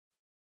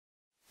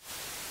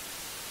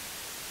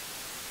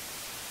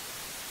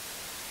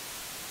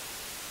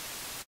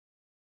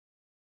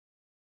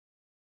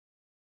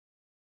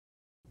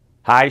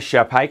Hi,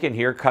 Shep Hyken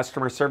here,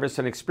 customer service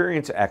and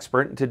experience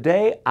expert. And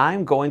today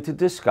I'm going to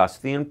discuss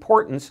the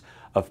importance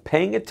of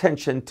paying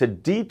attention to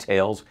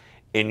details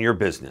in your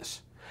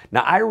business.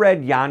 Now, I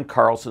read Jan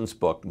Carlzon's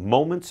book,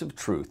 Moments of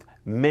Truth,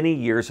 many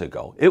years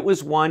ago. It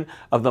was one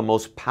of the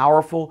most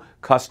powerful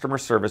customer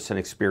service and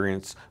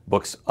experience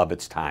books of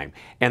its time.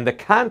 And the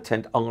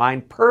content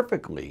aligned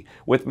perfectly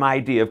with my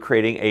idea of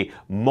creating a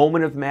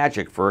moment of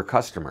magic for our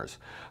customers.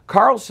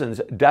 Carlzon's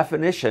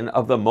definition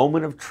of the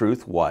moment of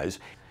truth was,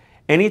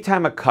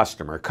 anytime a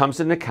customer comes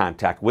into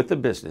contact with the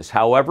business,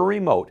 however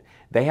remote,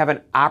 they have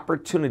an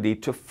opportunity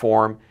to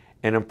form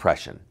an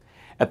impression.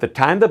 At the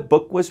time the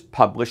book was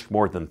published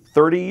more than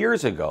 30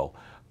 years ago,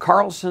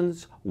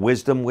 Carlzon's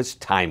wisdom was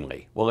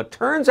timely. Well, it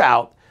turns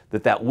out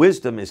that that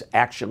wisdom is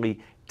actually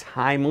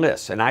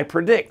timeless, and I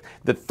predict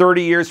that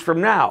 30 years from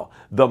now,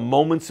 the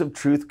moments of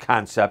truth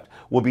concept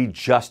will be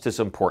just as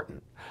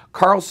important.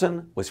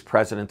 Carlzon was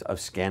president of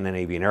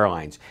Scandinavian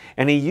Airlines,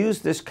 and he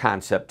used this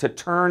concept to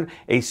turn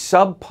a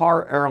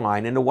subpar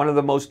airline into one of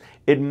the most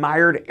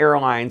admired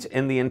airlines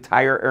in the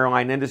entire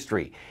airline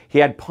industry. He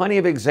had plenty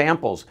of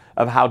examples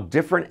of how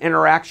different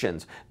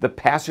interactions the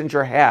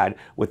passenger had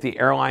with the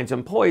airline's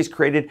employees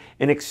created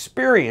an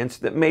experience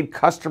that made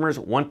customers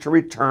want to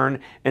return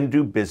and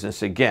do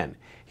business again.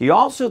 He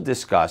also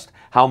discussed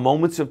how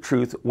moments of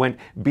truth went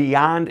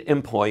beyond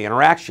employee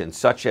interactions,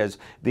 such as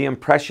the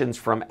impressions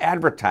from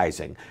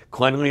advertising,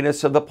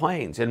 cleanliness of the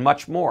planes, and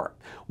much more.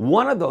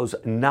 One of those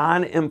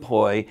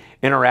non-employee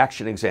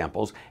interaction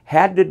examples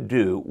had to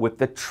do with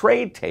the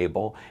tray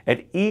table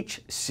at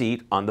each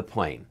seat on the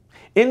plane.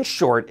 In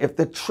short, if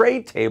the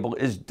tray table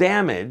is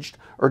damaged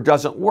or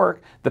doesn't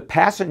work, the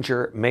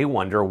passenger may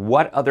wonder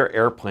what other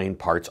airplane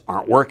parts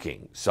aren't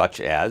working,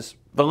 such as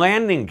the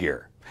landing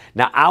gear.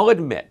 Now, I'll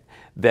admit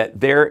that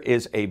there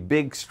is a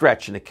big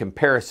stretch in a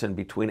comparison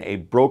between a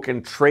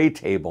broken tray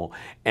table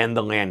and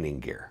the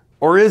landing gear.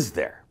 Or is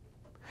there?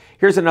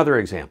 Here's another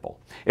example.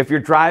 If you're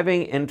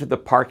driving into the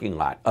parking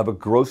lot of a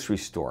grocery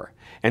store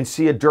and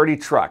see a dirty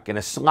truck and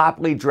a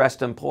sloppily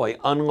dressed employee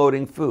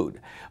unloading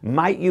food,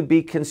 might you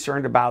be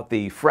concerned about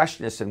the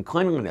freshness and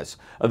cleanliness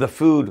of the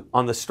food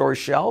on the store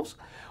shelves?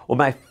 Well,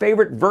 my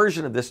favorite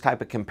version of this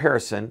type of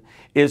comparison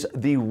is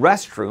the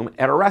restroom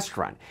at a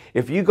restaurant.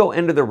 If you go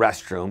into the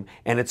restroom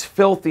and it's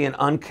filthy and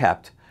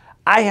unkept,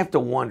 I have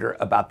to wonder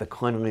about the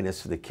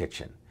cleanliness of the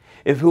kitchen.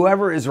 If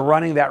whoever is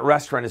running that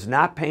restaurant is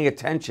not paying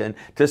attention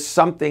to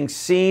something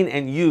seen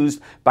and used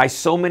by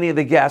so many of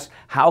the guests,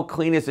 how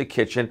clean is the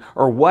kitchen,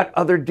 or what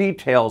other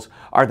details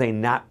are they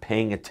not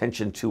paying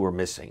attention to or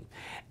missing?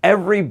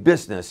 Every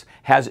business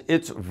has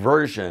its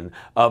version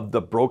of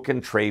the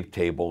broken tray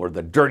table or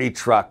the dirty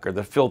truck or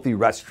the filthy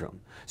restroom.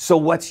 So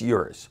what's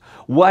yours?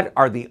 What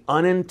are the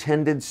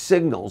unintended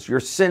signals you're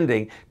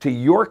sending to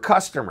your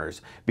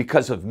customers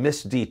because of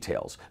missed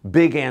details,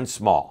 big and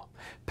small?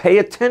 Pay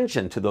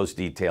attention to those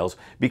details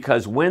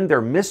because when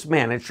they're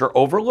mismanaged or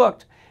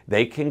overlooked,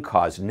 they can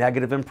cause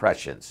negative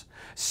impressions.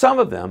 Some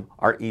of them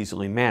are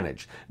easily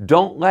managed.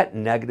 Don't let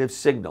negative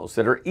signals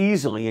that are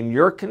easily in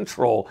your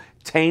control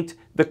taint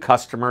the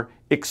customer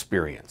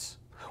experience.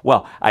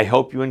 Well, I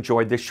hope you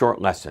enjoyed this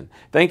short lesson.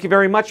 Thank you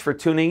very much for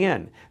tuning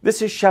in.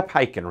 This is Shep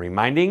Hyken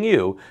reminding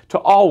you to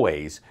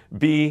always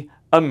be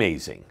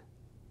amazing.